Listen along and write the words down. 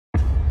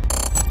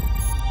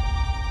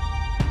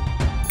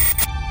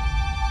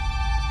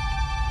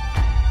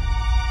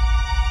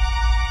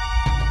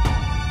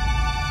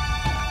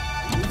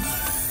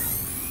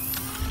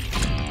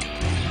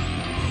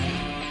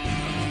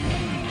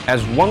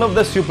As one of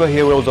the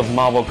superheroes of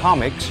Marvel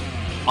Comics,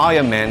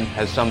 Iron Man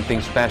has something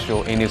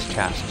special in his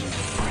chest,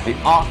 the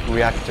arc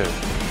reactor,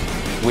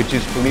 which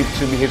is believed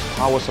to be his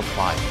power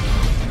supply.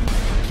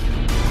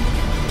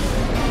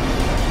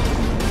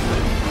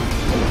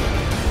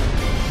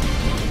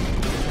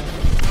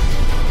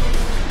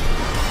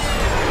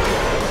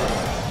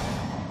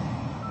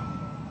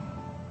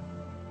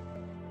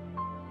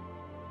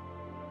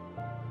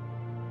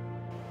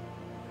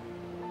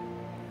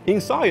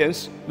 In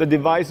science, the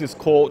device is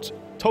called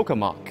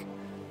tokamak,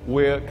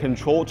 where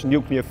controlled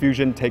nuclear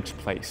fusion takes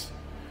place.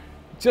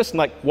 Just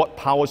like what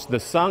powers the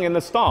sun and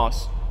the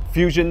stars,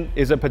 fusion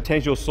is a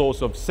potential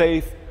source of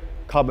safe,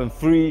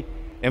 carbon-free,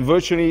 and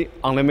virtually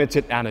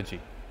unlimited energy.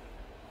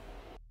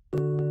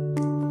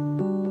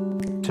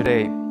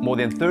 Today, more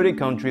than 30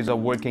 countries are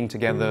working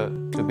together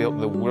to build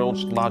the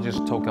world's largest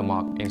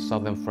tokamak in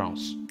southern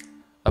France,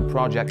 a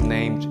project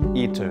named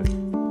ITER.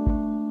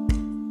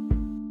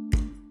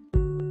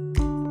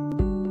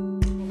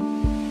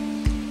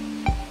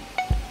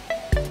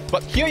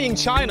 But here in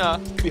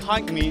China,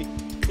 behind me,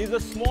 is a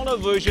smaller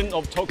version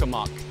of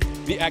tokamak,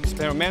 the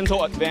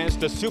experimental advanced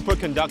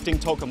superconducting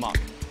tokamak,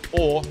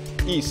 or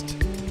EAST,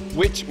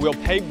 which will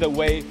pave the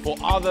way for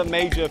other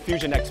major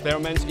fusion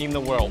experiments in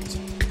the world,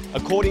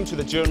 according to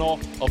the Journal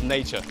of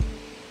Nature.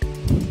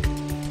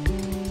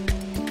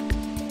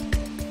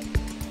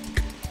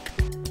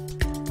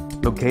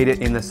 Located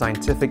in the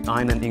scientific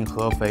island in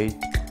Hefei,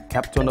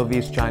 capital of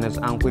East China's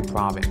Anhui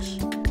province,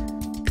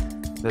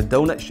 the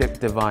donut-shaped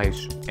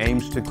device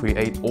aims to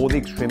create all the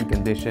extreme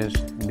conditions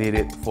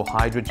needed for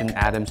hydrogen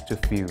atoms to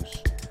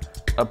fuse,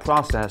 a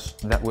process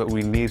that will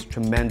release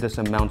tremendous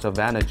amounts of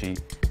energy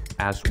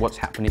as what's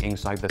happening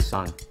inside the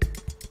sun.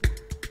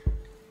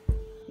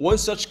 One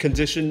such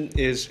condition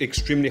is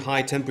extremely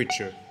high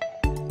temperature.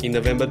 In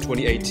November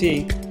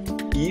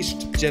 2018,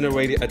 EAST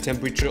generated a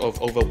temperature of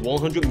over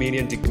 100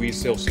 million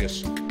degrees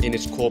Celsius in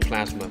its core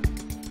plasma,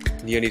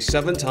 nearly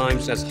 7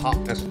 times as hot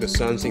as the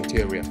sun's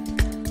interior.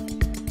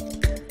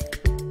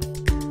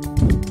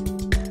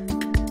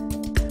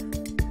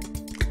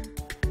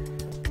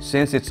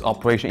 Since its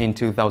operation in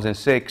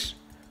 2006,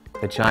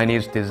 the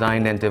Chinese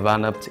designed and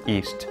developed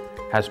EAST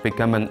has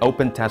become an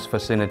open test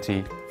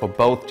facility for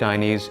both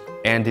Chinese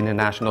and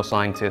international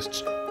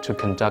scientists to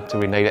conduct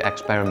related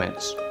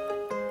experiments.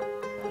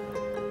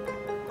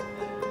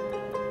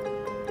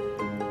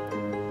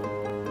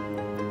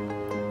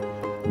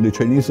 The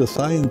Chinese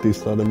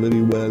scientists are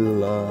very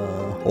well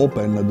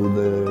open to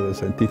the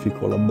scientific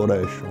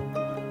collaboration.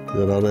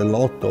 There are a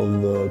lot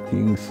of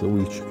things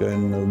which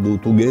can do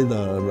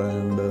together,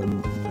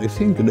 and I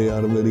think they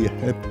are very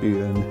happy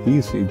and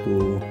easy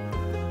to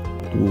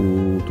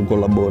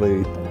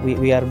collaborate.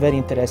 We are very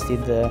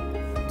interested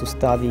to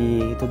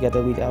study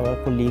together with our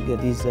colleague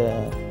this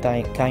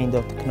kind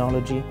of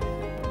technology,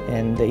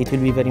 and it will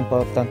be very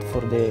important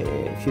for the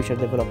future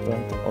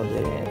development of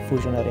the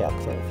fusion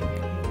reactor, I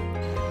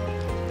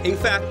think. In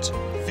fact,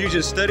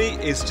 fusion study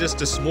is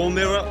just a small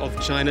mirror of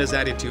China's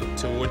attitude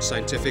towards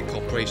scientific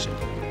cooperation.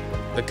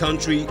 The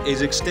country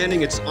is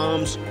extending its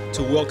arms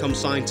to welcome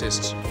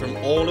scientists from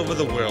all over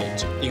the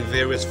world in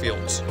various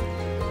fields,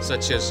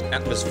 such as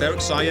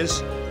atmospheric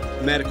science,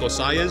 medical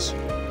science,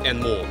 and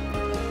more.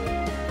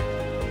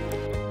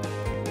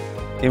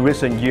 In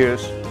recent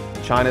years,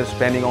 China's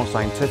spending on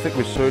scientific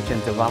research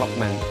and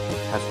development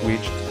has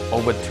reached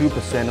over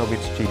 2% of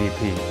its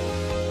GDP,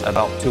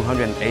 about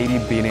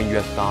 $280 billion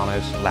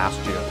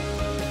last year.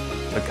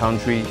 The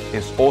country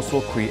is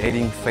also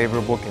creating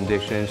favorable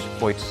conditions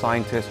for its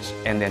scientists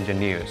and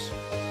engineers.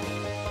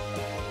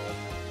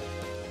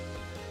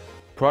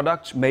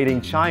 Products made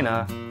in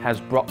China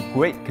has brought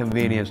great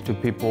convenience to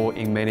people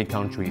in many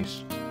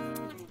countries.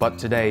 But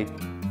today,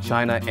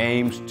 China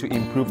aims to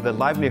improve the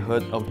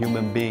livelihood of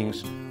human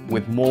beings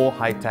with more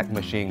high-tech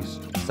machines,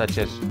 such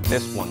as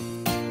this one.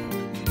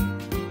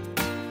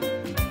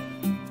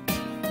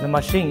 The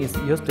machine is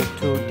used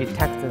to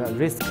detect the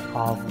risk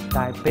of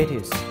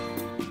diabetes.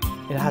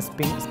 It has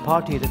been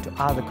exported to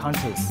other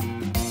countries,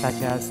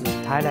 such as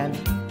Thailand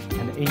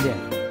and India.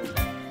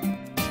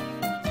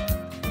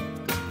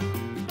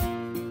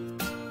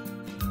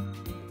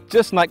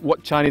 Just like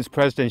what Chinese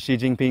President Xi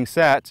Jinping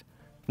said,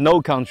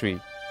 no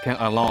country can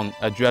alone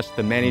address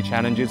the many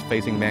challenges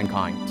facing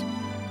mankind.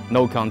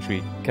 No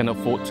country can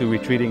afford to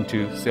retreat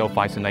into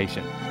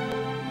self-isolation.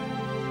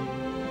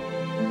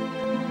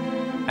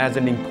 As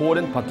an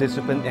important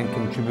participant and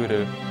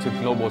contributor to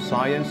global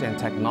science and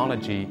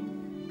technology,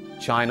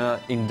 China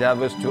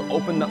endeavors to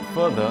open up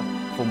further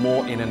for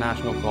more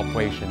international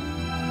cooperation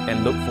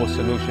and look for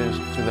solutions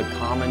to the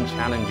common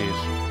challenges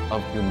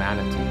of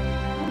humanity.